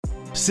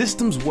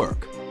Systems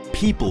work,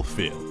 people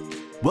fail.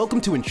 Welcome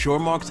to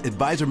InsureMark's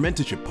Advisor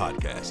Mentorship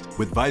Podcast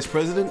with Vice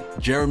President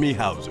Jeremy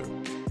Hauser,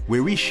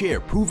 where we share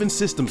proven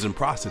systems and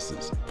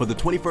processes for the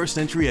 21st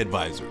century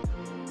advisor.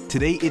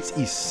 Today, it's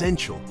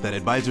essential that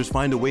advisors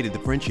find a way to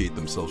differentiate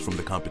themselves from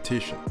the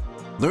competition.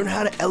 Learn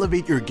how to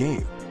elevate your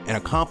game and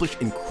accomplish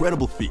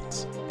incredible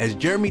feats as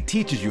Jeremy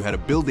teaches you how to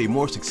build a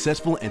more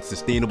successful and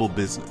sustainable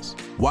business,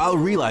 while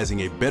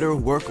realizing a better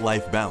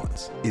work-life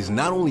balance is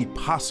not only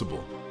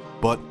possible,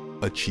 but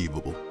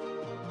achievable.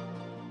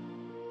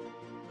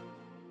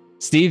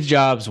 Steve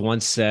Jobs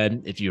once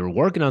said, if you're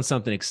working on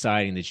something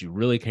exciting that you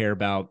really care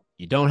about,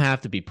 you don't have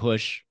to be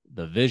pushed.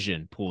 The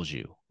vision pulls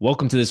you.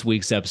 Welcome to this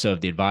week's episode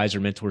of the Advisor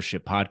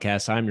Mentorship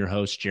Podcast. I'm your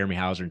host, Jeremy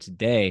Hauser, and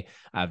today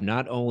I have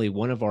not only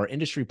one of our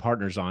industry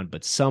partners on,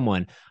 but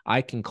someone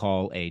I can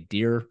call a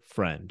dear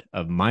friend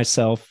of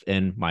myself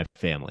and my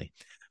family.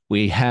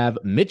 We have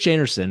Mitch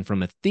Anderson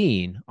from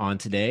Athene on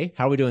today.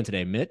 How are we doing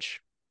today,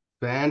 Mitch?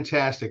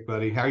 Fantastic,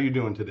 buddy. How are you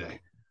doing today?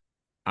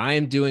 I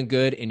am doing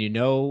good. And you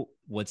know,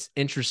 what's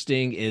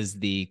interesting is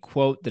the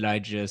quote that I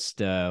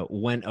just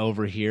went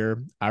over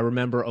here. I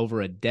remember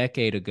over a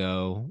decade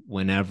ago,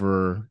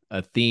 whenever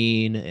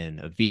Athene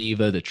and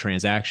Aviva, the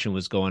transaction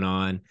was going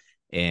on,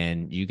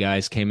 and you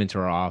guys came into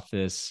our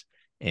office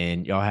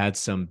and y'all had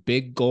some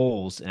big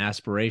goals and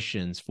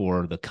aspirations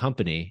for the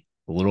company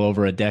a little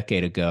over a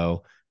decade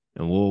ago.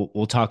 And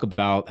we'll talk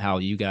about how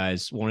you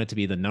guys wanted to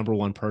be the number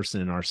one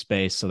person in our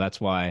space. So that's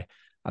why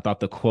I thought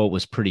the quote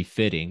was pretty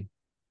fitting.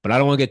 But I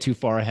don't want to get too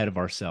far ahead of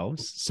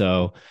ourselves.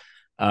 So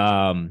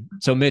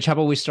Mitch, how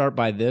about we start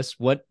by this?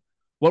 What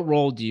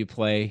role do you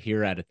play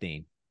here at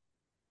Athene?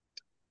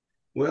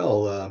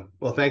 Well,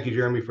 thank you,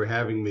 Jeremy, for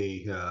having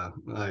me.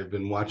 I've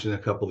been watching a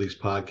couple of these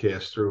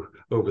podcasts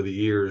over the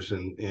years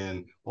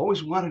and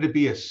always wanted to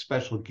be a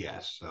special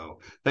guest. So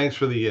thanks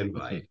for the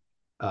invite.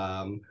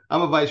 I'm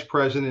a vice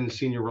president and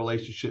senior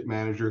relationship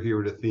manager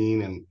here at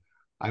Athene, and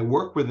I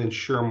work with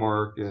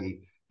InsureMark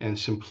and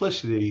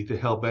Simplicity to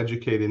help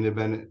educate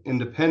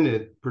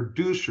independent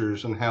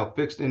producers on how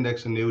fixed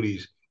index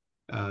annuities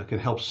can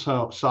help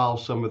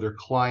solve some of their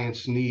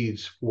clients'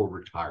 needs for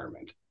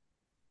retirement.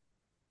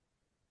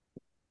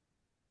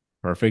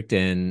 Perfect.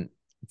 And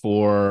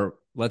for,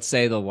 let's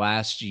say, the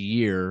last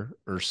year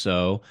or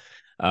so,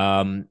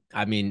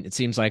 it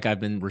seems like I've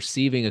been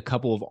receiving a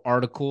couple of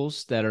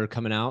articles that are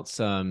coming out.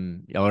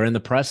 Some y'all are in the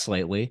press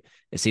lately.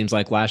 It seems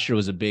like last year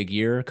was a big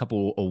year, a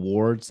couple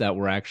awards that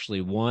were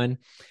actually won.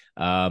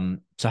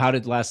 So how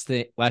did last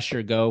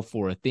year go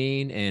for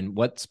Athene, and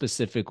what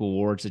specific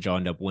awards did y'all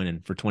end up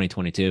winning for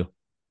 2022?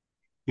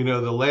 You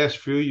know, the last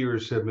few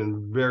years have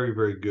been very,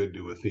 very good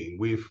to Athene.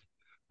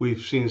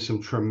 We've seen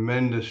some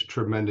tremendous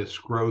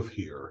growth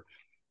here,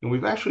 and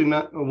we've actually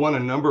not won a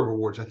number of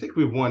awards. I think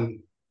we've won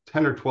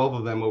 10 or 12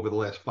 of them over the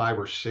last 5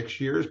 or 6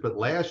 years. But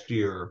last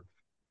year,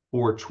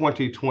 for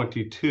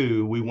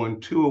 2022, we won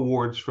 2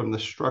 awards from the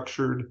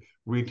Structured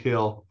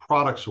Retail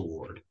Products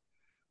Award.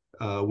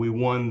 We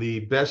won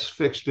the Best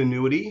Fixed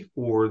Annuity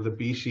for the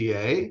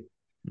BCA,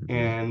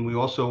 and we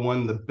also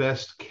won the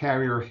Best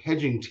Carrier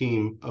Hedging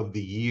Team of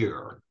the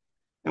Year.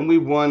 And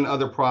we've won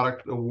other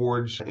product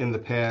awards in the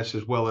past,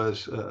 as well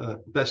as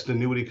Best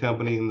Annuity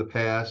Company in the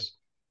past.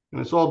 And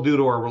it's all due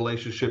to our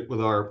relationship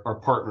with our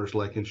partners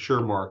like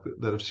InsureMark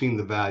that have seen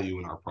the value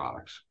in our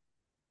products.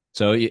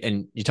 So,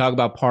 and you talk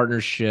about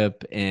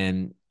partnership,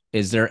 and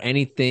is there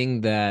anything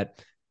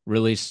that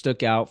really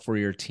stuck out for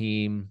your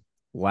team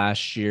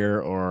last year,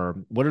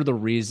 or what are the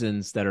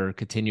reasons that are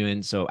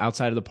continuing? So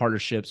outside of the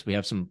partnerships, we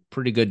have some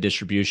pretty good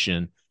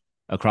distribution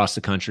across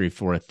the country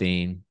for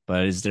Athene,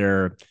 but is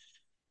there,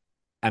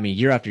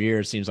 year after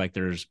year, it seems like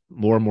there's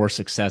more and more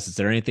success. Is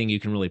there anything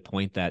you can really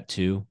point that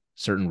to,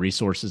 certain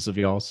resources of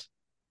y'all's?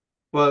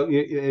 Well,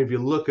 if you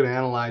look and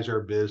analyze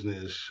our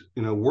business,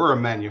 we're a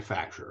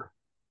manufacturer.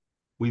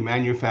 We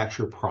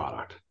manufacture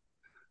product.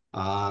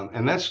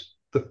 And that's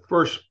the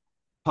first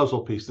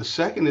puzzle piece. The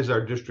second is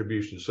our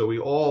distribution. So we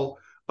all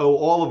owe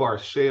all of our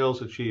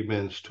sales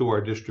achievements to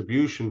our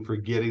distribution for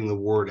getting the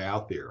word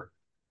out there.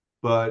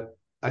 But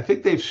I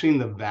think they've seen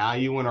the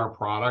value in our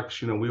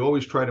products. We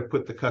always try to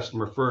put the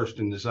customer first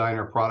and design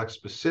our products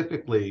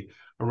specifically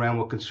around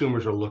what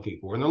consumers are looking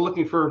for. And they're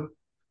looking for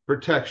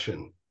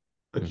protection,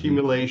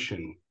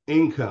 accumulation,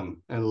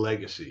 income, and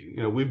legacy.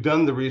 We've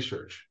done the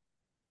research.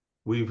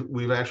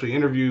 We've actually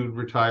interviewed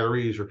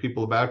retirees or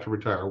people about to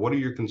retire. What are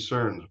your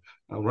concerns?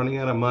 Running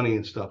out of money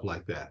and stuff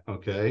like that.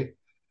 Okay.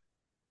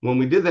 When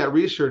we did that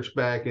research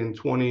back in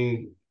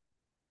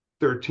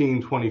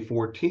 2013,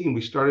 2014,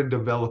 we started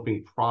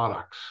developing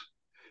products,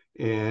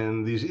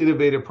 and these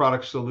innovative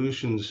product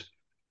solutions,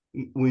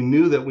 we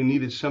knew that we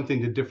needed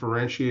something to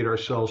differentiate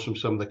ourselves from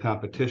some of the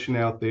competition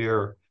out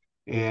there.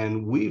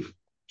 And we've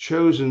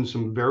chosen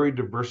some very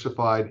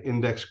diversified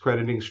index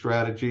crediting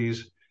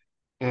strategies.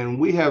 And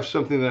we have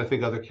something that I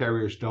think other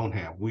carriers don't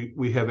have.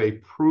 We have a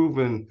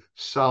proven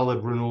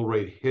solid renewal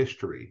rate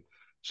history.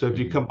 So if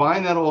you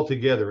combine that all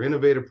together,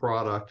 innovative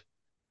product,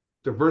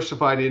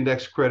 diversified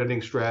index crediting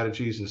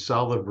strategies, and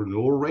solid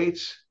renewal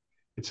rates,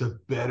 it's a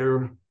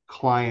better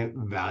client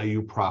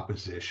value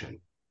proposition.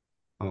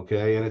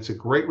 Okay. And it's a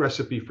great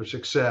recipe for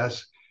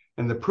success.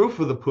 And the proof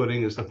of the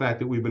pudding is the fact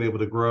that we've been able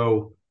to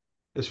grow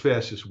as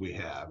fast as we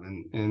have.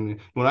 And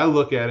when I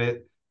look at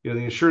it, the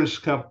insurance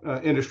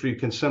industry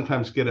can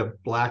sometimes get a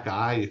black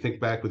eye. You think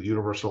back with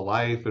universal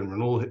life and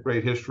renewal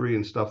rate history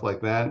and stuff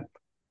like that.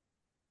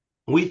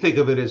 We think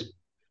of it as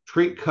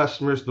treat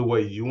customers the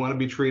way you want to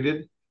be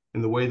treated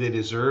and the way they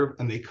deserve,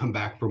 and they come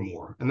back for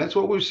more. And that's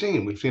what we've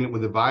seen. We've seen it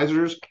with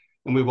advisors,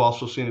 and we've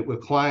also seen it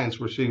with clients.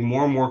 We're seeing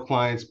more and more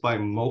clients buy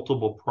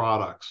multiple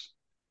products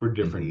for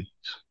different needs.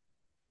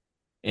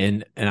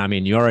 And I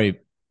mean, you already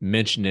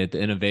mentioned it, the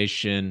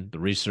innovation, the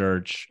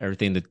research,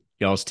 everything that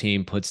y'all's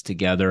team puts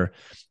together.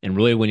 And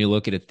really, when you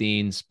look at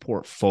Athene's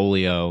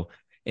portfolio,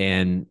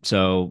 and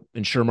so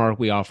InsureMark,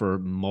 we offer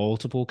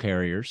multiple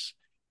carriers,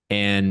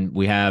 and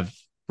we have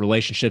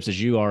relationships, as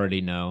you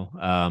already know,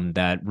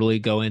 that really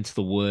go into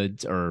the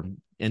woods or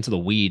into the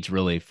weeds,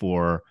 really,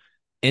 for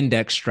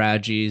index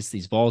strategies,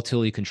 these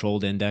volatility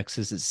controlled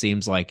indexes. It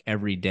seems like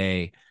every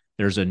day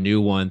there's a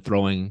new one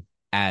throwing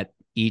at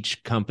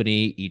each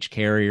company, each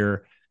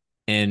carrier.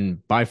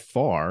 And by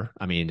far,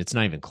 I mean, it's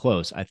not even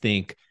close. I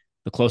think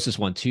the closest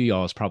one to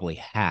y'all is probably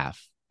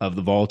half of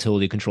the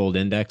volatility controlled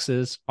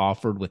indexes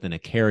offered within a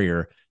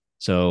carrier.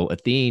 So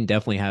Athene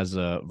definitely has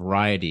a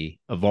variety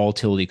of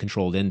volatility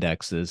controlled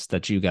indexes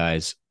that you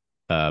guys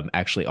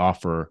actually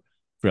offer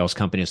for y'all's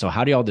company. So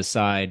how do y'all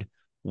decide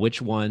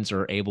which ones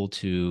are able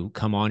to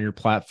come on your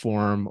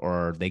platform,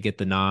 or they get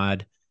the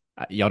nod?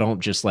 Y'all don't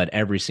just let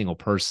every single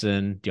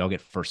person. Do y'all get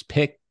first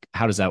pick?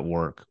 How does that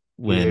work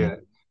when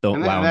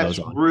that's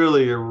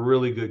really a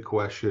really good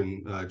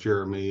question,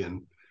 Jeremy.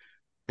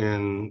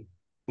 And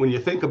when you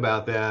think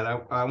about that,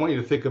 I want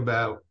you to think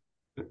about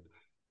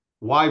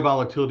why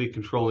volatility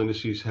control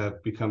indices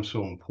have become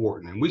so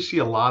important. And we see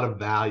a lot of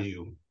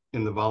value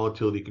in the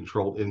volatility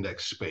controlled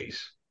index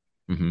space.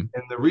 Mm-hmm.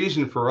 And the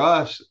reason for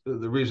us,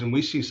 the reason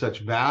we see such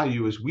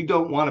value is we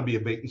don't want to be a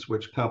bait and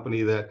switch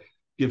company that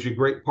gives you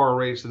great par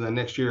rates, and then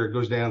next year it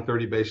goes down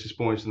 30 basis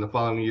points, and the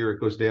following year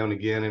it goes down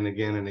again and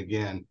again and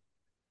again.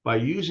 By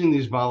using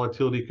these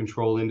volatility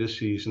control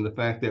indices and the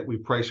fact that we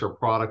price our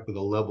product with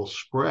a level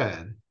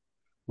spread,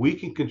 we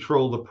can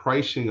control the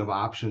pricing of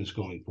options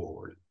going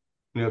forward.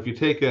 If you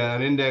take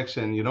an index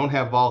and you don't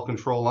have vol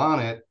control on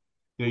it,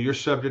 you're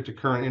subject to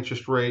current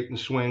interest rate and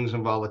swings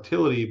and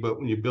volatility. But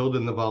when you build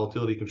in the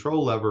volatility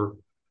control lever,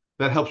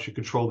 that helps you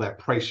control that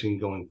pricing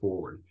going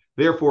forward.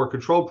 Therefore,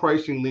 controlled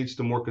pricing leads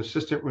to more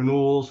consistent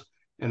renewals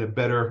and a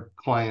better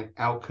client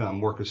outcome,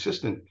 more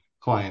consistent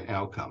client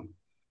outcome.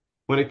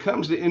 When it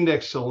comes to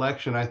index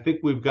selection, I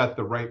think we've got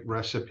the right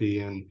recipe,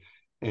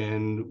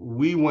 and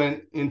we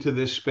went into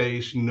this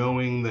space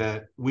knowing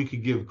that we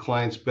could give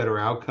clients better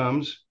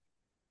outcomes,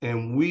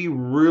 and we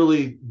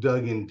really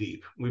dug in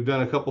deep. We've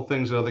done a couple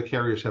things that other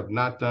carriers have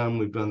not done.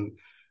 We've done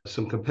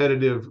some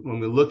competitive, when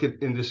we look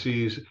at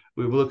indices,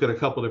 we've looked at a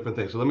couple different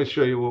things. So let me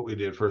show you what we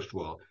did first of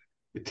all.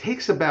 It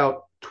takes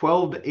about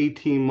 12 to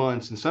 18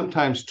 months and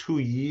sometimes 2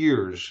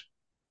 years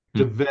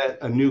to vet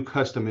a new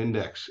custom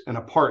index and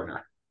a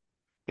partner.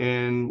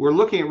 And we're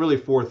looking at really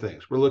 4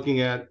 things. We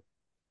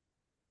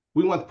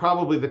want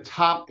probably the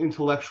top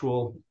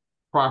intellectual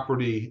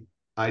property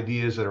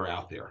ideas that are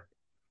out there.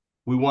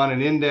 We want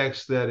an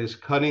index that is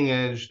cutting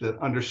edge, that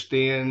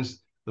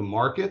understands the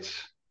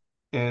markets,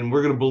 and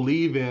we're going to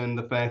believe in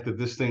the fact that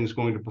this thing is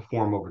going to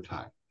perform over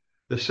time.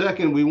 The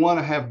second, we want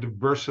to have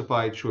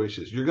diversified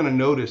choices. You're going to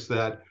notice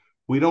that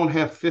we don't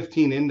have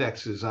 15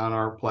 indexes on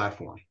our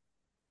platform.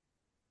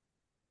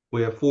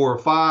 We have 4 or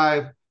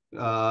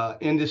 5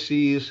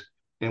 indices,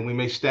 and we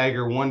may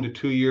stagger 1 to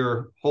 2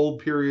 year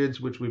hold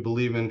periods, which we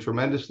believe in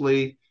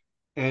tremendously.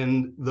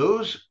 And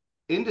those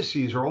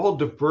indices are all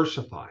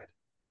diversified.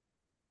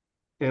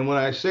 And when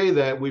I say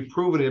that, we've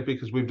proven it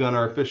because we've done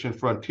our efficient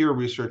frontier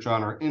research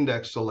on our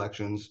index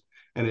selections,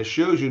 and it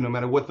shows you no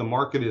matter what the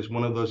market is,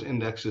 one of those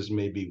indexes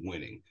may be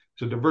winning.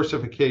 So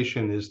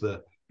diversification is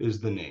the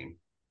name.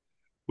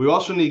 We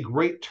also need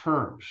great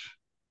terms.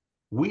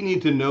 We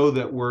need to know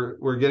that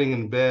we're getting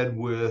in bed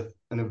with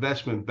an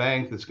investment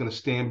bank that's going to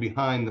stand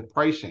behind the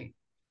pricing.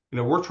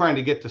 We're trying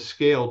to get to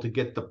scale to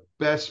get the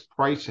best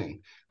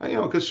pricing.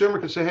 A consumer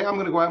can say, hey, I'm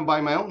going to go out and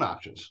buy my own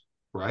options,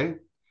 right?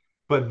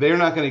 But they're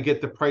not going to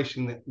get the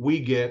pricing that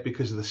we get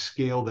because of the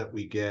scale that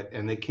we get,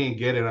 and they can't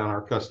get it on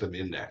our custom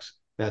index.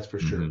 That's for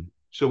sure.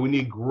 So we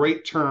need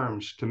great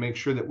terms to make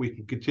sure that we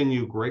can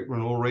continue great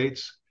renewal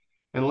rates.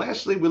 And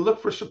lastly, we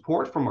look for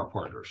support from our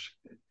partners.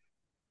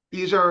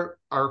 These are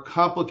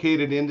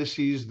complicated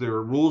indices.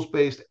 They're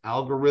rules-based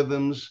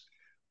algorithms.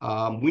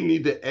 We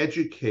need to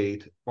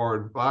educate our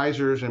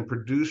advisors and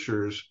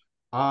producers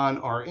on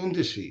our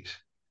indices.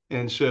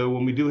 And so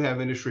when we do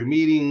have industry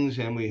meetings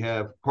and we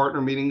have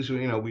partner meetings,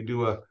 we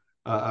do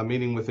a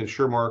meeting with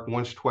InsureMark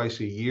once, twice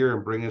a year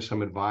and bring in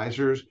some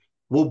advisors.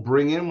 We'll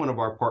bring in one of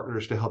our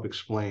partners to help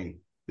explain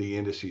the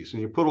indices.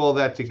 And you put all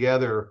that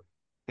together,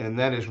 and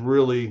that has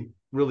really,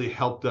 really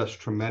helped us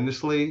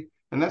tremendously.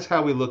 And that's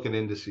how we look at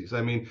indices.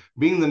 I mean,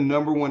 being the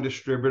 #1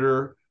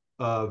 distributor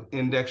of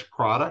index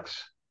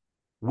products,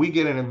 we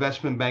get an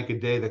investment bank a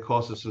day that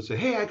calls us and say,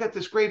 hey, I got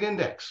this great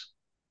index.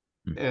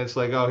 And it's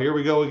like, oh, here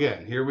we go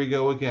again. Here we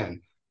go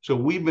again. So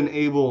we've been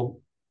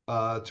able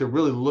to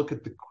really look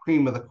at the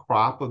cream of the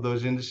crop of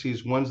those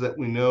indices, ones that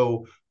we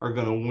know are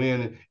going to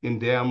win in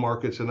down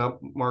markets and up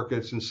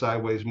markets and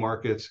sideways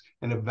markets,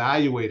 and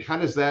evaluate how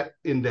does that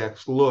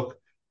index look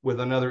with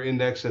another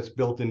index that's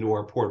built into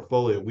our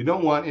portfolio. We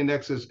don't want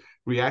indexes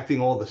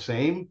reacting all the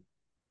same.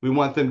 We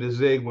want them to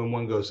zig when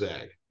one goes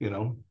zag, you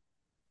know?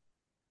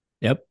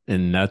 Yep.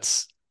 And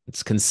it's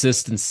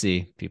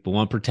consistency. People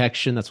want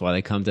protection. That's why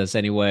they come to us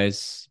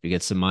anyways. If you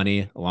get some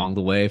money along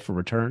the way for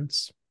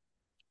returns,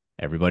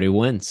 everybody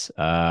wins.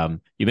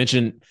 You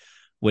mentioned,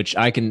 which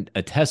I can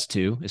attest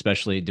to,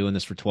 especially doing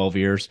this for 12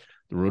 years,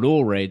 the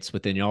renewal rates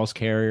within y'all's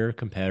carrier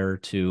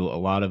compared to a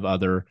lot of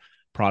other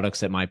products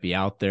that might be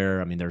out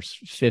there. I mean, there's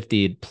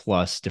 50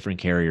 plus different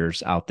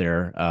carriers out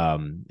there.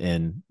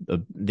 And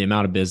the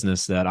amount of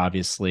business that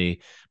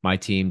obviously my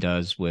team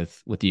does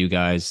with you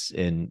guys,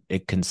 and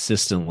it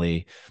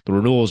consistently, the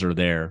renewals are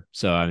there.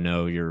 So I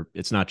know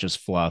it's not just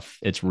fluff,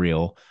 it's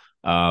real.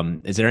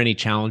 Is there any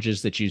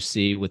challenges that you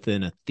see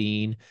within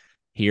Athene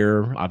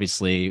here?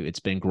 Obviously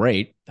it's been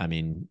great. I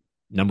mean,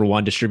 number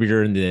one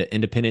distributor in the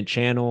independent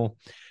channel.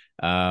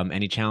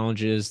 Any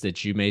challenges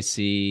that you may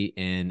see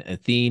in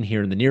Athene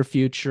here in the near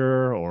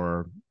future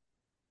or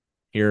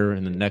here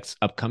in the next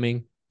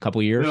upcoming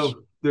couple of years?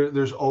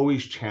 There's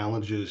always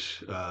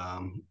challenges,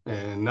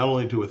 and not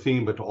only to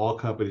Athene, but to all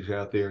companies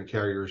out there and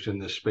carriers in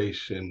this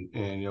space. And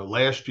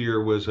last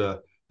year was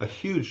a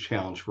huge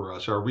challenge for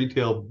us. Our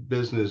retail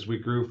business, we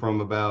grew from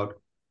about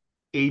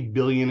 8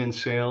 billion in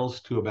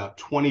sales to about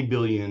 20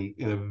 billion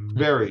in a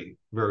very,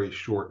 very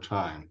short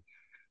time.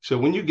 So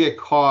when you get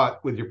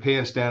caught with your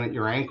pants down at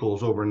your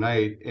ankles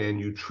overnight and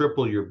you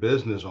triple your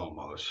business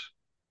almost,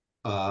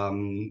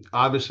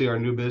 obviously our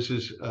new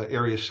business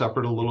area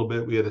suffered a little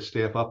bit. We had to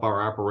staff up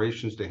our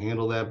operations to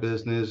handle that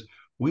business.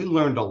 We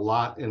learned a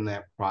lot in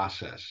that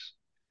process.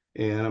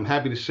 And I'm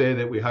happy to say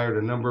that we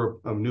hired a number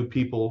of new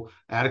people,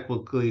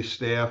 adequately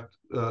staffed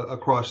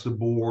across the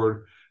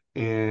board.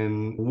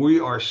 And we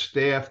are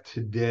staffed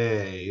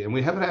today, and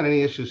we haven't had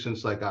any issues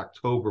since like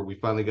October. We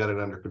finally got it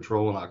under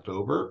control in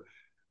October.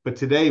 But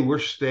today we're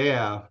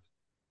staffed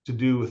to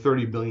do a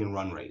 30 billion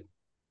run rate.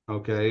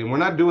 Okay. And we're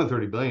not doing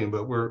 30 billion,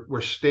 but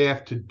we're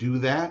staffed to do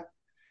that.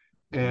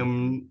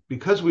 And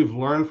because we've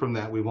learned from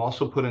that, we've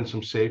also put in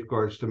some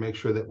safeguards to make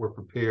sure that we're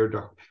prepared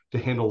to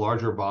handle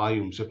larger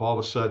volumes. If all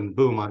of a sudden,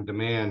 boom, on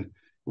demand,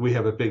 we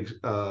have a big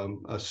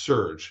a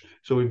surge.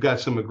 So we've got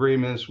some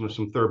agreements with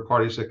some third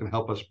parties that can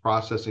help us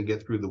process and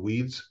get through the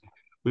weeds.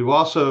 We've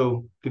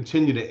also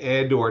continued to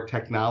add to our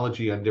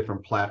technology on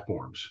different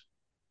platforms.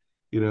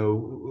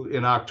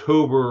 In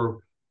October,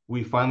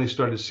 we finally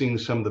started seeing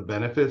some of the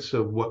benefits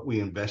of what we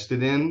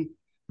invested in.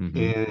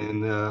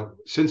 Mm-hmm. And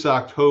since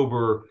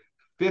October,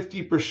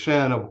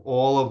 50% of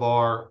all of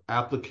our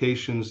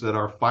applications that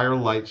our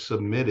Firelight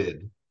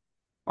submitted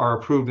are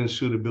approved in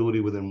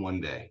suitability within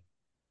 1 day.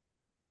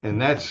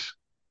 And that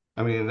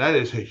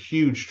is a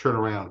huge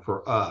turnaround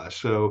for us.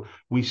 So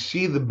we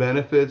see the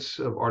benefits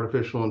of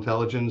artificial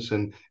intelligence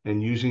and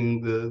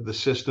using the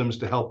systems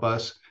to help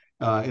us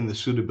in the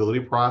suitability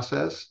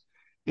process.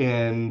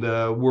 And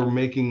we're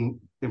making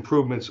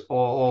improvements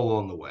all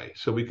along the way.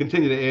 So we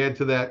continue to add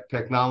to that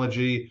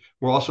technology.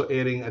 We're also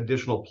adding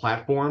additional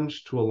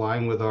platforms to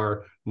align with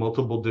our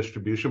multiple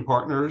distribution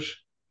partners.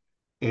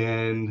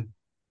 And,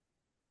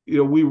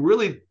 we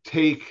really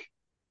take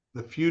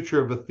the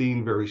future of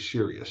Athene very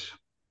serious.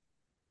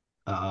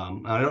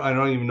 I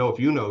don't even know if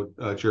you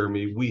know,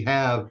 Jeremy, we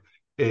have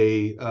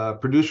a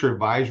producer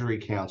advisory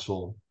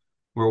council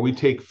where we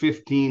take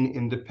 15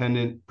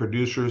 independent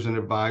producers and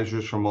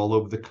advisors from all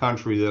over the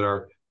country that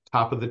are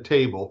top of the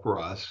table for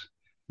us.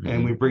 Mm-hmm.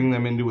 And we bring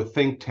them into a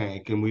think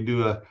tank, and we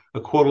do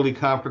a quarterly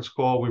conference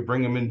call. We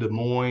bring them in Des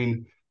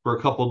Moines for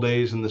a couple of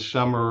days in the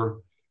summer.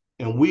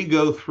 And we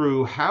go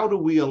through, how do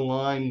we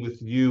align with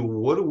you?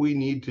 What do we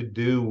need to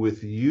do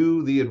with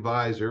you, the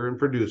advisor and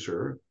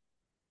producer,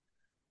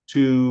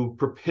 to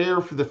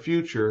prepare for the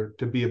future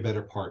to be a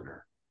better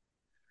partner?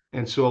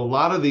 And so a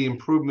lot of the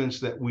improvements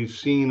that we've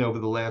seen over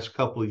the last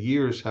couple of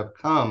years have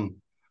come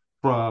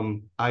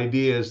from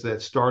ideas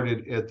that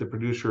started at the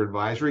Producer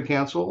Advisory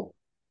Council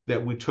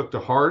that we took to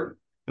heart,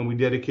 and we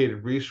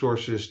dedicated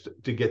resources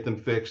to get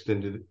them fixed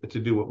and to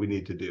do what we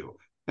need to do.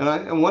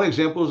 And one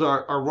example is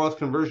our Roth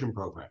conversion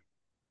program.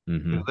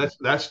 Mm-hmm.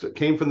 That's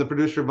came from the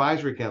Producer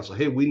Advisory Council.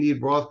 Hey, we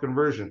need Roth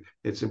conversion.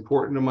 It's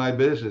important to my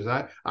business.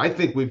 I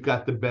think we've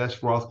got the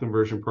best Roth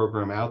conversion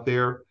program out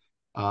there.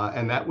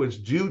 And that was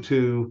due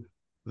to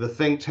the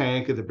think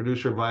tank at the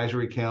Producer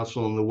Advisory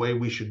Council and the way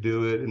we should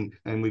do it.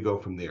 And we go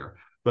from there.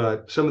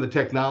 But some of the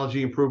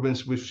technology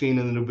improvements we've seen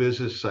in the new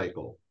business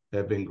cycle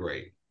have been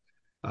great.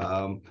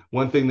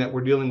 One thing that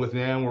we're dealing with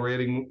now, and we're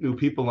adding new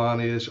people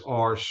on, is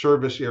our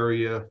service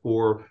area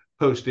for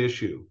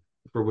post-issue,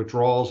 for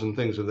withdrawals and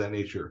things of that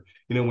nature.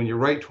 When you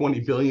write 20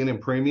 billion in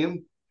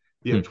premium,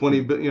 You have 20,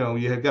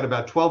 you have got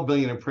about 12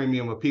 billion in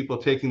premium of people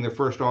taking their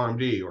first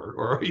RMD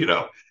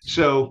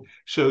so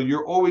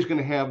you're always going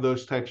to have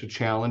those types of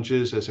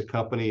challenges as a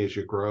company as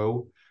you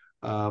grow.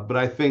 But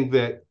I think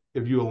that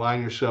if you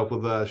align yourself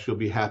with us, you'll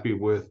be happy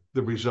with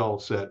the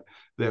results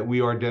that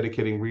we are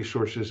dedicating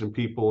resources and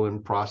people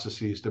and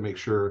processes to make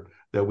sure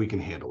that we can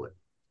handle it.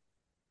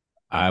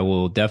 I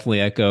will definitely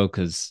echo,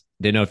 because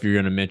didn't know if you're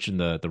going to mention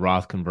the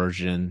Roth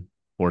conversion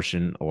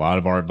portion. A lot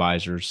of our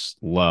advisors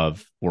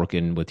love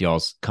working with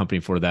y'all's company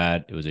for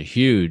that. It was a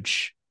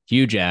huge,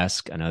 huge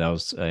ask. I know that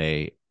was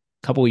a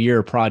couple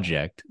year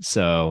project.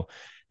 So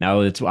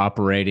now it's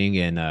operating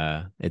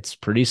and it's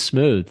pretty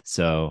smooth.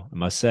 So I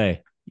must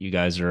say, you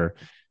guys are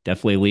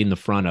definitely leading the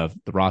front of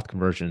the Roth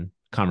conversion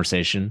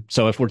conversation.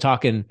 So if we're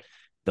talking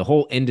the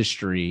whole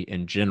industry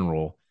in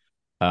general,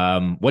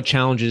 what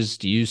challenges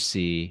do you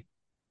see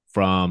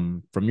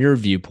from your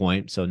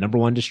viewpoint? So number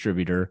one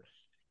distributor,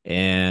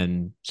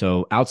 and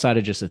so outside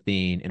of just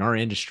Athene in our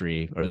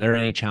industry, are there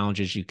any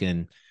challenges you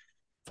can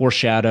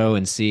foreshadow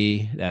and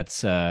see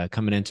that's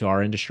coming into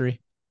our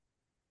industry?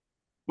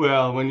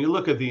 Well, when you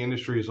look at the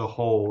industry as a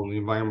whole and the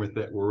environment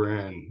that we're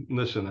in,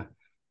 listen,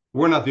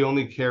 we're not the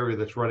only carrier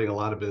that's running a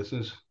lot of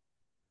business.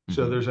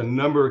 So Mm-hmm. there's a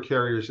number of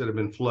carriers that have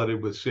been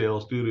flooded with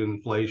sales due to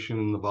inflation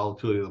and the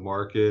volatility of the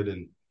market.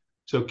 And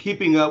so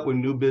keeping up with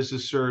new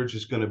business surge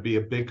is going to be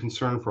a big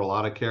concern for a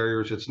lot of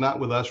carriers. It's not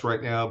with us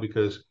right now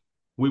because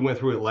we went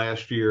through it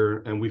last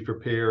year and we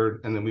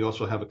prepared, and then we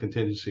also have a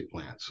contingency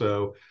plan.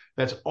 So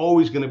that's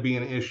always going to be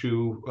an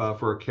issue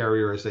for a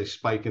carrier as they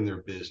spike in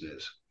their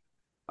business.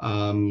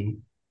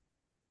 One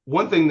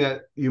thing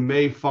that you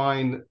may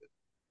find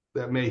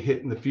that may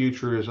hit in the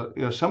future is,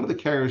 some of the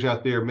carriers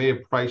out there may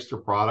have priced their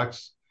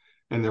products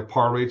and their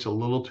par rates a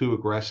little too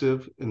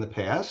aggressive in the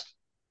past.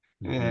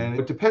 Mm-hmm. And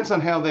it depends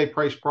on how they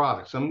price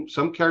products.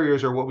 Some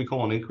carriers are what we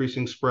call an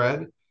increasing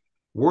spread.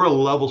 We're a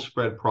level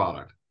spread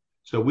product.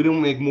 So we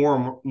don't make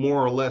more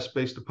or less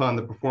based upon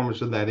the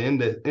performance of that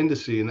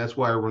indice, and that's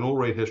why our renewal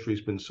rate history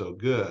has been so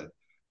good.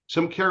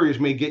 Some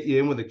carriers may get you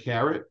in with a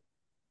carrot,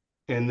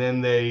 and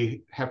then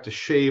they have to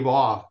shave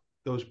off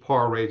those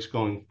par rates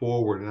going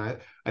forward. And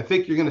I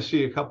think you're going to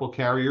see a couple of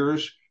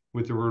carriers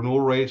with the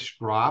renewal rates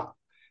drop.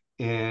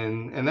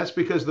 And that's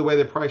because of the way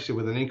they price it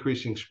with an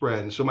increasing spread.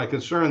 And so my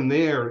concern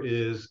there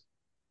is,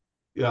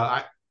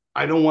 I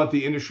don't want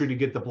the industry to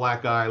get the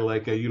black eye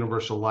like a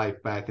Universal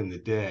Life back in the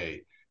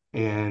day.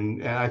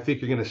 And I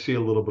think you're going to see a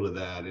little bit of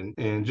that.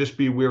 And just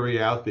be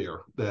wary out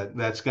there that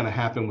that's going to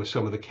happen with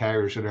some of the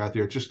carriers that are out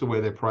there, just the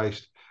way they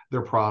priced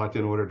their product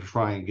in order to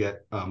try and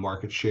get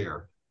market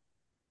share.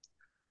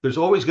 There's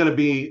always going to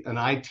be an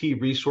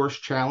IT resource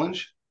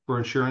challenge for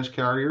insurance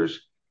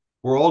carriers.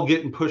 We're all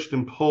getting pushed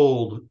and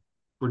pulled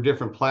for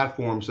different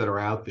platforms that are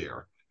out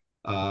there.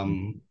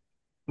 When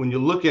you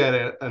look at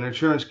it, an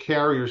insurance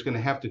carrier is going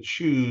to have to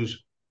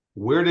choose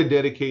where to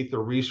dedicate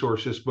their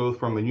resources, both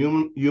from a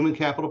human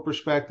capital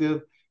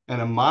perspective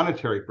and a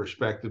monetary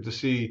perspective, to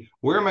see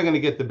where am I going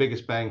to get the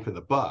biggest bang for the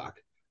buck.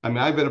 I mean,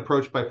 I've been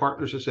approached by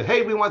partners that say,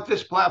 hey, we want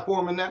this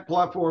platform and that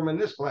platform and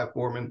this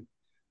platform. And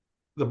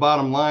the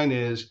bottom line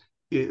is,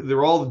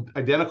 they're all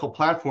identical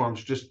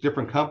platforms, just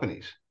different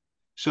companies.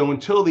 So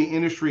until the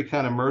industry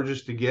kind of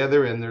merges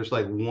together and there's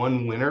like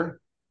one winner,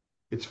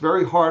 it's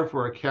very hard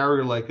for a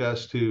carrier like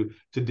us to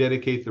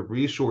dedicate the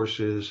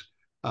resources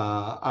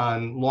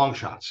on long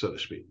shots, so to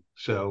speak.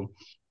 So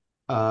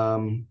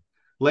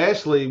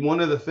lastly,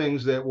 one of the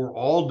things that we're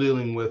all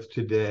dealing with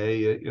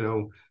today,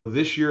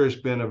 this year has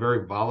been a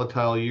very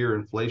volatile year.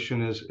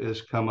 Inflation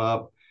has come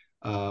up.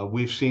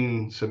 We've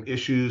seen some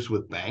issues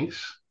with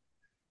banks.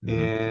 Mm-hmm.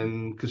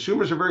 And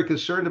consumers are very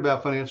concerned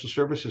about financial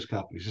services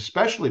companies,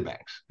 especially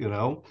banks,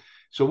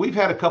 So we've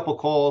had a couple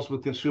calls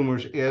with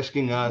consumers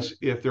asking us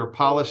if their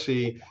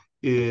policy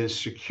is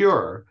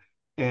secure.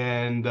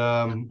 And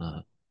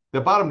the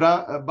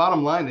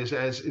bottom line is,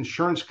 as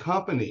insurance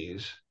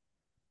companies,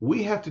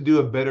 we have to do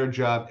a better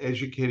job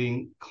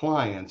educating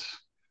clients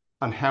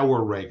on how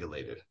we're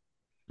regulated.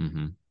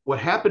 Mm-hmm. What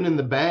happened in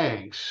the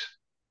banks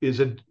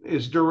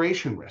is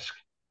duration risk,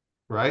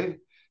 right?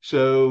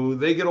 So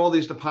they get all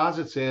these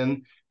deposits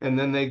in, and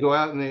then they go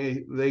out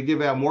and they give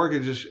out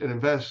mortgages and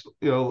invest,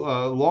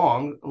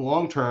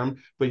 long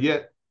term. But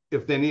yet,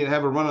 if they need to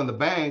have a run on the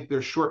bank,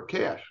 they're short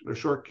cash, they're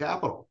short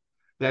capital.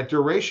 That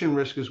duration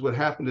risk is what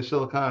happened to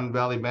Silicon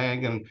Valley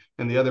Bank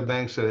and the other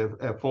banks that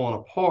have fallen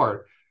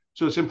apart.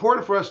 So it's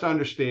important for us to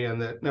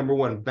understand that, number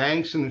one,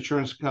 banks and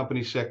insurance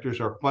company sectors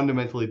are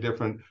fundamentally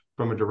different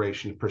from a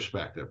duration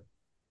perspective.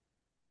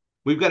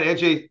 We've got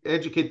to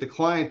educate the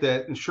client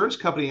that insurance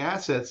company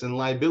assets and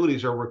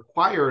liabilities are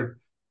required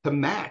to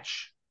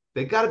match.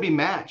 They've got to be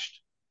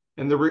matched.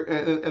 And the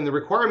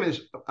requirement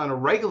is on a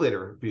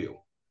regulator view.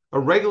 A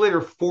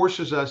regulator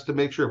forces us to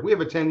make sure if we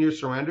have a 10-year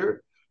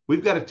surrender,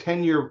 we've got a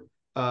 10-year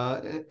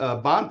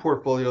bond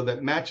portfolio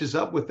that matches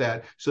up with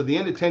that. So at the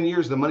end of 10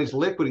 years, the money's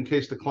liquid in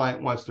case the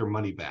client wants their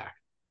money back.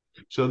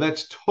 So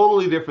that's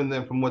totally different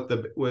than from what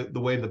the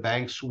way the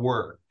banks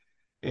work.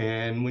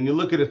 And when you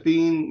look at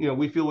Athene,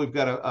 we feel we've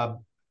got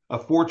a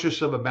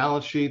fortress of a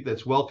balance sheet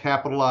that's well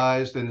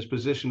capitalized and is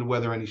positioned to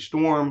weather any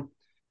storm.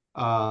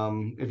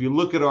 If you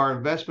look at our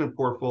investment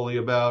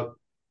portfolio, about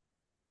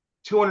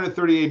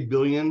 238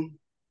 billion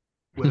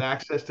with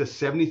access to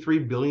 73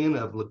 billion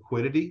of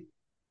liquidity,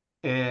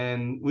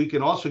 and we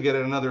can also get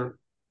another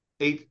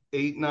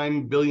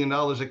 $9 billion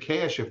of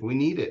cash if we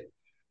need it.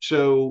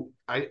 So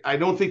I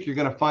don't think you're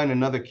going to find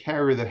another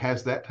carrier that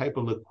has that type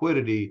of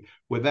liquidity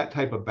with that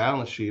type of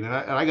balance sheet. And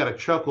I got to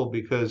chuckle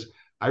because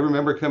I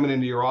remember coming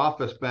into your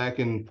office back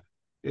in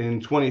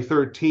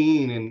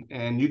 2013,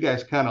 and you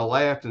guys kind of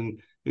laughed, and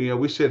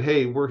we said,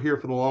 hey, we're here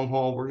for the long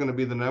haul. We're going to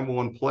be the number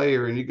one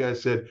player. And you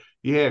guys said,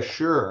 yeah,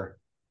 sure.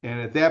 And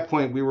at that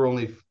point, we were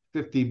only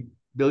 50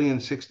 billion,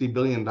 $60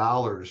 billion.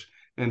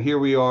 And here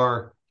we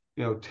are,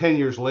 10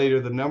 years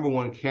later, the number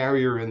one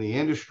carrier in the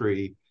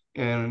industry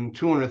and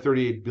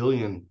 238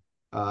 billion.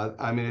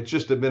 I mean, it's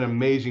just been an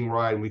amazing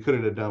ride, and we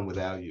couldn't have done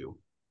without you.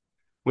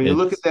 When you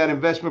look at that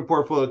investment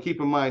portfolio, keep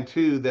in mind,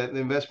 too, that the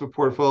investment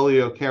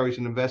portfolio carries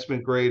an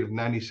investment grade of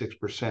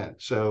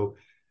 96%. So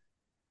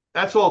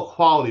that's all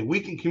quality. We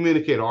can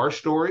communicate our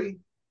story,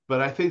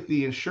 but I think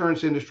the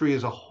insurance industry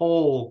as a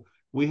whole,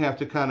 we have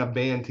to kind of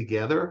band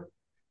together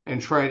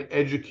and try and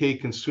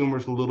educate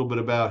consumers a little bit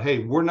about, hey,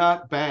 we're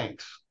not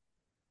banks.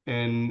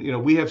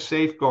 And, we have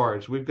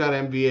safeguards. We've got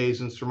MVAs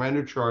and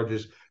surrender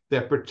charges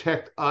that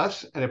protect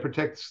us, and it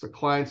protects the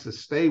clients that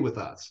stay with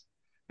us.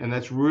 And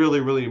that's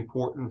really, really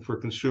important for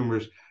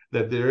consumers,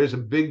 that there is a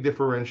big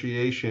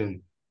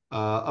differentiation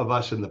of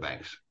us and the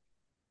banks.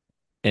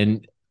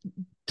 And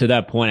to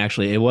that point,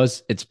 actually,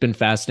 it's been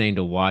fascinating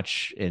to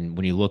watch. And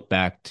when you look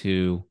back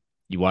to,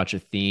 you watch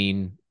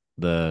Athene,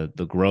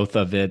 the growth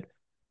of it,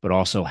 but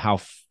also how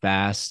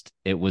fast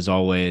it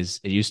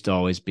used to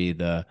always be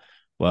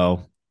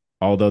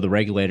although the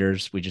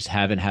regulators, we just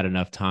haven't had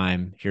enough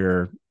time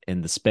here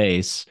in the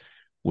space.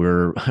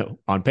 We're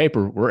on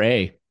paper, we're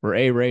A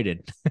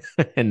rated.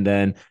 And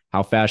then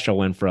how fast y'all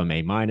went from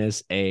A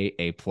minus,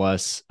 A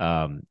plus,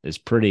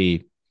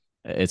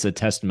 it's a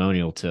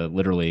testimonial to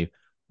literally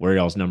where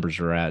y'all's numbers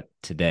are at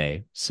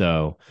today.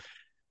 So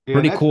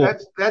pretty cool.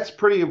 That's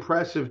pretty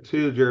impressive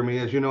too, Jeremy.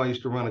 As you know, I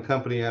used to run a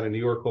company out of New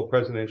York called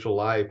Presidential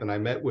Life, and I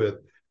met with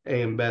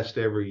AM Best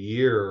every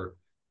year.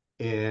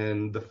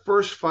 And the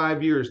first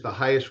 5 years, the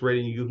highest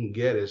rating you can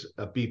get is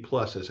a B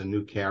plus as a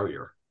new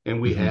carrier.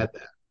 And we had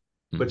that.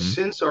 But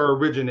since our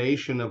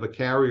origination of a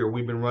carrier,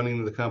 we've been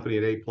running the company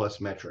at A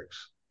plus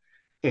metrics.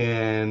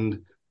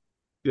 And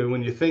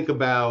when you think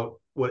about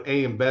what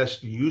AM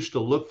Best used to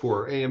look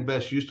for, AM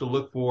Best used to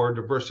look for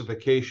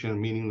diversification,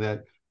 meaning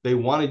that they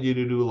wanted you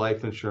to do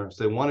life insurance.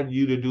 They wanted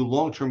you to do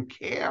long-term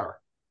care,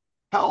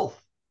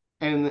 health,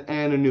 and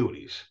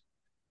annuities.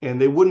 And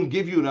they wouldn't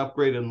give you an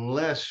upgrade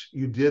unless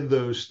you did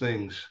those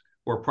things,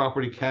 or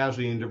property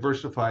casualty, and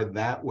diversified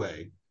that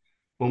way.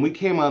 When we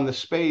came on the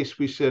space,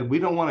 we said, we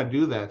don't want to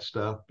do that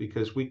stuff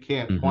because we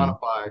can't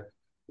quantify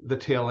the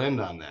tail end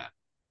on that.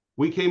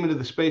 We came into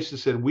the space and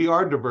said, we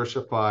are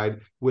diversified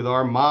with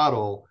our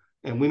model,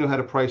 and we know how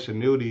to price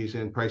annuities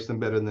and price them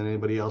better than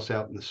anybody else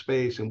out in the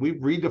space. And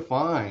we've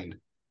redefined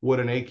what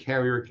an A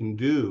carrier can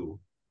do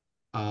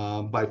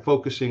by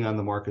focusing on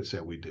the markets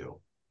that we do.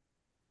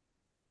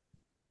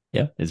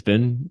 Yeah, it's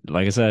been,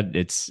 like I said,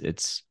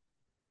 it's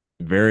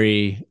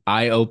very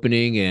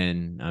eye-opening,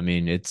 and I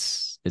mean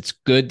it's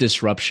good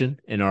disruption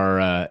in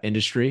our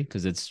industry,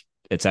 because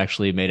it's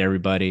actually made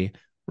everybody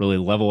really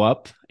level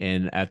up.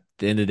 And at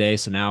the end of the day,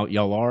 so now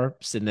y'all are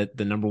sitting at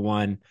the number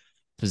one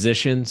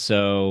position.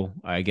 So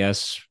I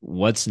guess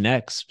what's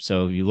next?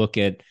 So you look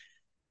at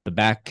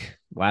the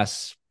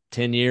last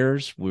 10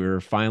 years,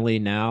 we're finally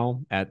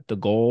now at the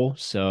goal.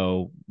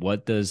 So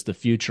what does the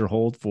future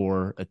hold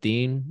for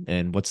Athene,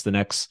 and what's the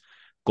next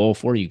goal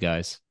for you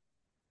guys?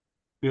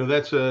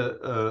 That's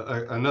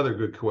another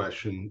good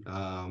question.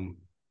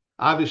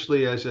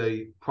 Obviously, as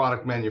a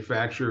product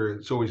manufacturer,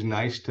 it's always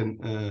nice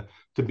to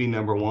be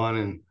number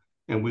one,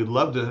 and we'd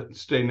love to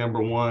stay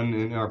number one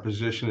in our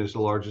position as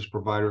the largest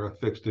provider of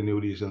fixed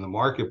annuities in the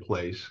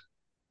marketplace.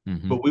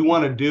 But we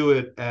want to do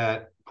it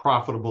at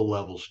profitable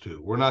levels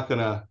too. We're not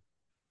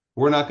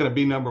gonna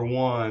be number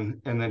one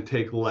and then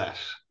take less.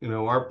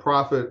 Our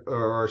profit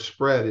or our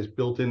spread is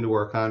built into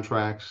our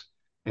contracts,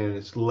 and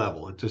it's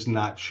level. It does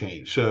not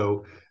change.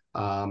 So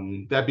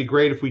that'd be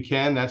great if we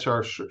can. That's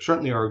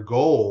certainly our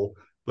goal,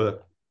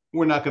 but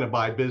we're not going to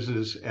buy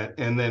business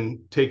and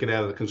then take it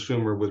out of the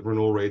consumer with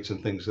renewal rates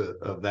and things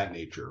of that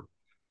nature.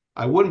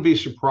 I wouldn't be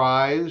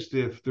surprised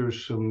if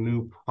there's some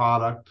new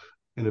product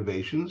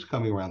innovations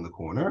coming around the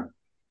corner,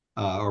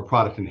 or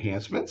product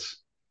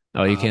enhancements.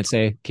 Oh, you can't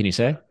say? Can you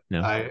say?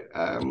 No.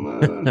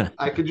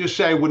 I could just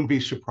say I wouldn't be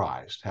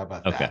surprised. How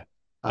about that?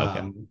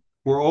 Okay.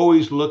 We're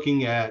always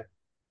looking at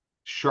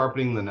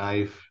sharpening the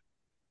knife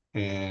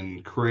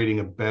and creating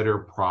a better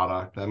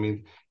product. I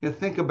mean,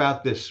 think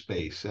about this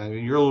space. I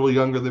mean, you're a little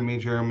younger than me,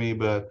 Jeremy,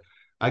 but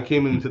I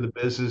came into the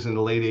business in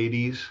the late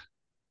 80s,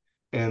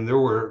 and there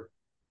were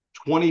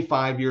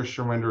 25-year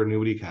surrender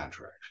annuity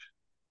contracts.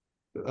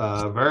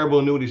 Variable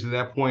annuities at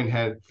that point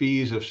had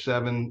fees of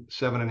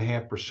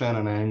 7.5% on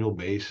an annual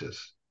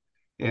basis.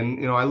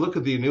 And, I look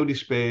at the annuity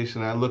space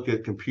and I look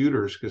at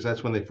computers because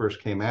that's when they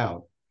first came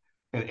out.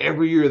 And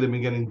every year they've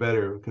been getting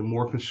better and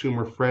more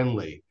consumer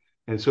friendly.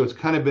 And so it's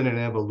kind of been an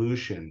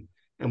evolution.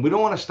 And we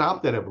don't want to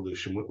stop that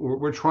evolution.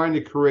 We're trying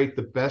to create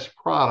the best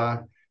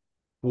product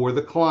for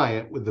the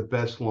client with the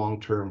best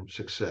long-term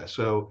success.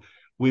 So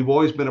we've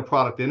always been a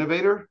product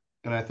innovator,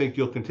 and I think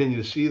you'll continue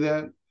to see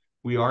that.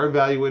 We are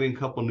evaluating a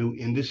couple new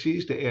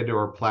indices to add to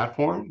our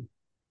platform,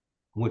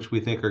 which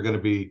we think are going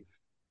to be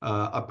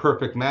a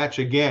perfect match.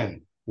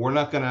 Again, we're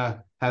not going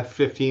to have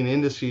 15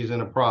 indices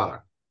in a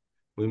product.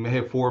 We may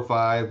have 4 or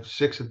 5,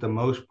 6 at the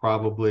most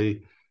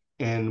probably,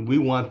 and we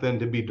want them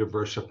to be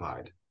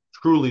diversified,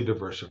 truly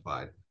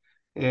diversified.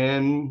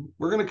 And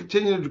we're going to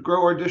continue to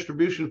grow our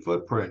distribution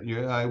footprint.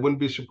 I wouldn't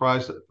be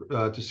surprised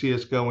to see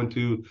us go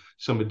into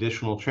some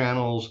additional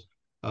channels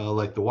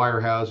like the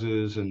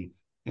wirehouses,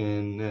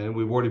 and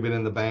we've already been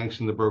in the banks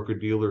and the broker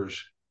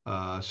dealers.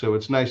 So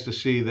it's nice to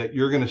see that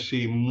you're going to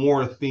see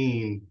more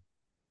Athene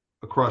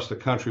across the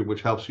country,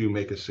 which helps you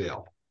make a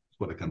sale. That's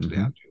what it comes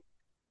down to.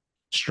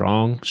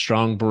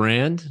 Strong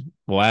brand.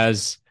 Well,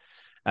 as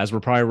we're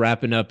probably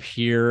wrapping up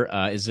here,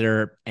 is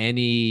there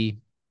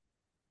anything,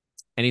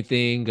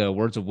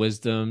 words of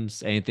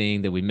wisdoms,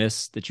 anything that we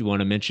missed that you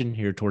want to mention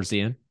here towards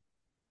the end?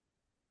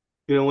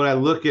 When I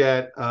look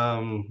at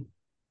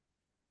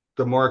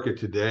the market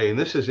today, and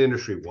this is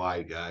industry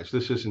wide, guys,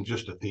 this isn't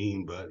just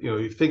Athene, but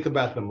you think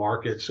about the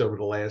markets over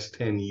the last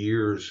 10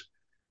 years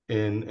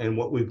and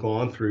what we've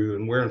gone through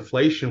and where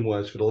inflation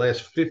was for the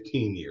last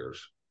 15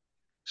 years.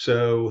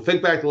 So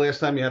think back the last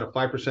time you had a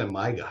 5%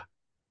 MIGA.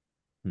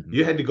 Mm-hmm.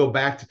 You had to go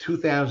back to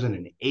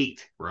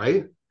 2008,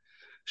 right?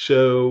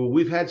 So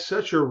we've had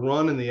such a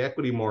run in the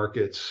equity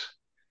markets.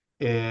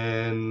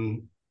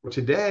 And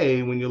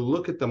today, when you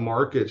look at the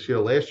markets,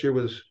 last year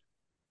was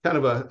kind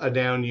of a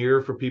down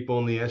year for people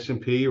in the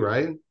S&P,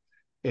 right?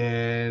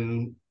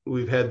 And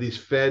we've had these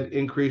Fed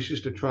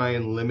increases to try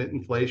and limit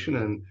inflation.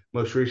 And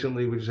most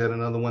recently, we just had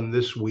another one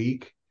this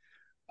week.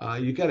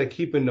 You got to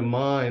keep into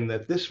mind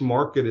that this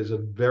market is a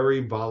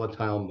very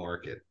volatile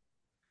market.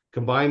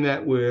 Combine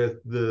that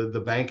with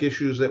the bank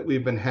issues that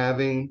we've been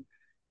having.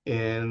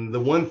 And the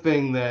one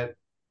thing that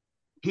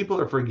people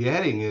are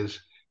forgetting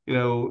is,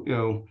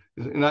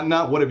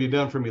 not what have you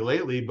done for me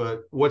lately,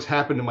 but what's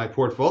happened to my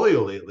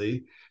portfolio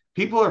lately.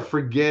 People are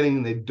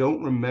forgetting, they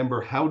don't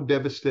remember how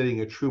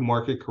devastating a true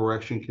market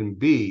correction can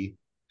be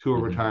to a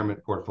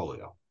retirement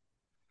portfolio.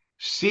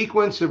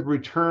 Sequence of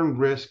return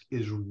risk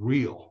is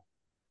real.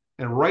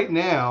 And right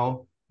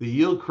now, the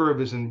yield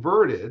curve is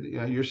inverted.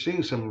 You're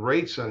seeing some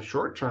rates on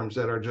short terms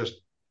that are just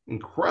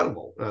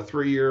incredible.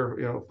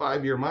 3-year,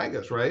 5-year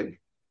MIGAs, right?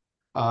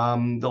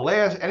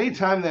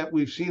 Anytime that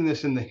we've seen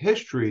this in the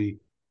history,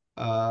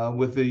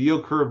 with the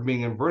yield curve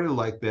being inverted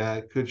like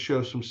that, could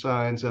show some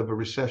signs of a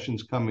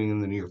recession's coming in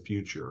the near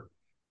future.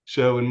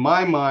 So in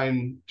my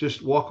mind,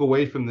 just walk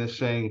away from this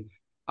saying,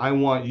 I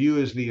want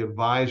you as the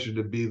advisor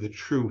to be the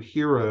true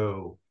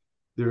hero.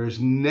 There has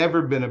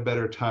never been a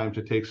better time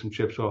to take some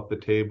chips off the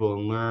table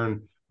and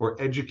learn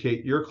or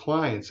educate your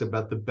clients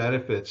about the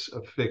benefits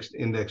of fixed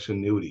index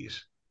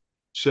annuities.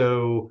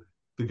 So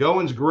the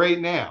going's great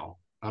now.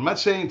 I'm not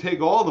saying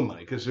take all the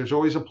money because there's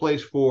always a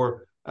place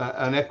for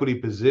an equity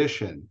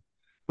position,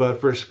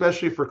 but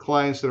especially for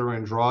clients that are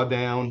in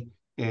drawdown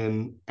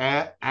and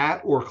at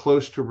or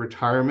close to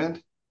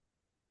retirement,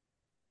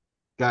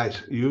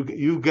 guys,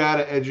 you got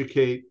to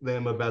educate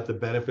them about the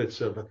benefits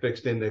of a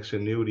fixed index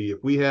annuity.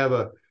 If we have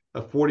a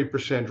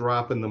 40%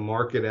 drop in the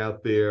market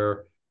out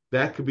there,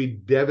 that could be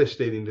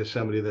devastating to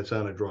somebody that's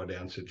on a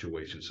drawdown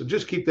situation. So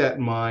just keep that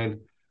in mind.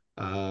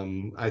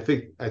 I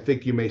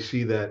think you may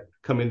see that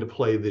come into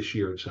play this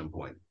year at some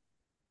point.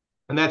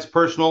 And that's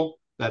personal.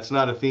 That's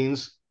not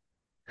Athene's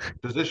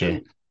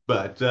position,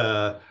 but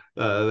that's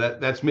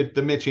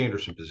the Mitch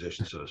Anderson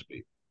position, so to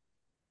speak.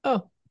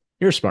 Oh,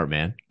 you're a smart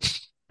man.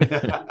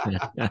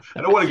 I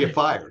don't want to get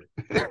fired.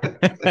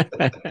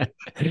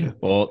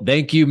 Well,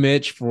 thank you,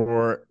 Mitch,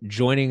 for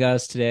joining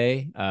us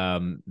today.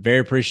 Very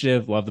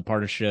appreciative. Love the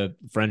partnership,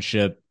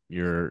 friendship.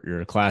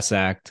 You're a class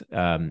act.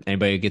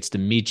 Anybody who gets to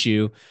meet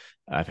you,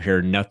 I've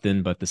heard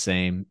nothing but the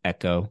same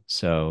echo.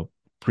 So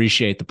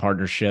appreciate the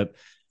partnership.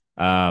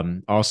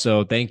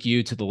 Also, thank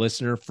you to the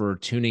listener for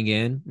tuning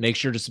in. Make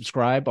sure to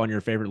subscribe on your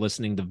favorite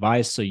listening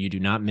device so you do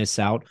not miss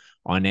out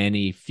on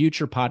any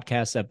future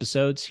podcast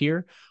episodes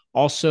here.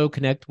 Also,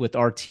 connect with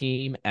our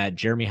team at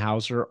Jeremy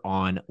Hauser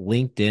on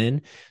LinkedIn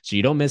so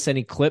you don't miss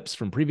any clips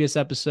from previous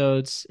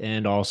episodes.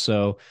 And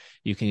also,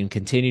 you can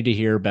continue to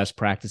hear best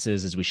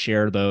practices as we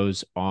share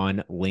those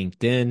on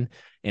LinkedIn.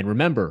 And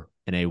remember,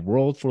 in a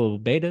world full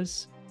of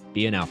betas,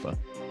 be an alpha.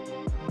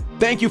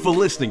 Thank you for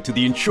listening to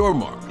the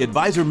InsureMark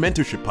Advisor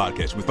Mentorship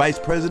Podcast with Vice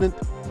President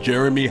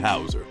Jeremy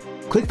Hauser.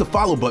 Click the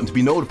follow button to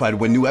be notified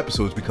when new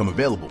episodes become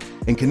available,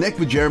 and connect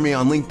with Jeremy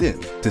on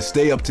LinkedIn to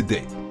stay up to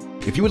date.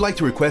 If you would like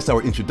to request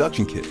our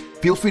introduction kit,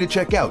 feel free to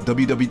check out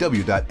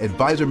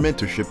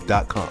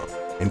www.advisormentorship.com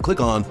and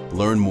click on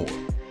Learn More.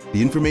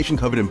 The information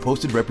covered and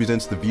posted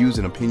represents the views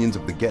and opinions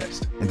of the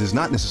guest and does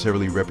not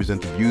necessarily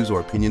represent the views or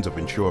opinions of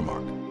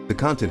InsureMark. The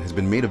content has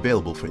been made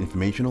available for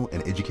informational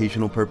and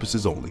educational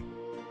purposes only.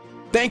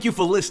 Thank you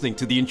for listening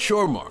to the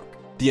InsureMark,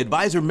 the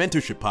Advisor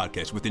Mentorship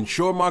Podcast with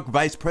InsureMark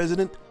Vice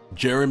President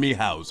Jeremy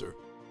Hauser.